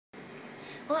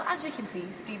Well, as you can see,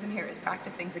 Stephen here is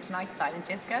practicing for tonight's silent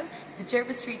disco. The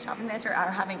Jervis Street Shopping Centre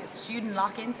are having a student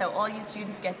lock-in, so all you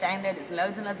students get down there. There's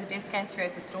loads and loads of discounts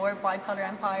throughout the store. Bipolar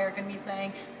Empire are going to be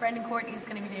playing. Brendan Courtney's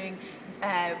going to be doing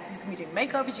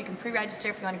makeovers. You can pre-register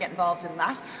if you want to get involved in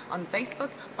that on Facebook.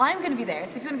 I'm going to be there,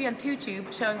 so if you want to be on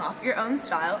TuTube showing off your own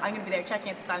style, I'm going to be there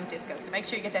checking out the silent disco. So make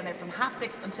sure you get down there from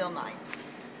 6:30 until 9.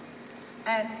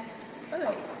 By the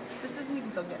way, this isn't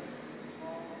even plugged in.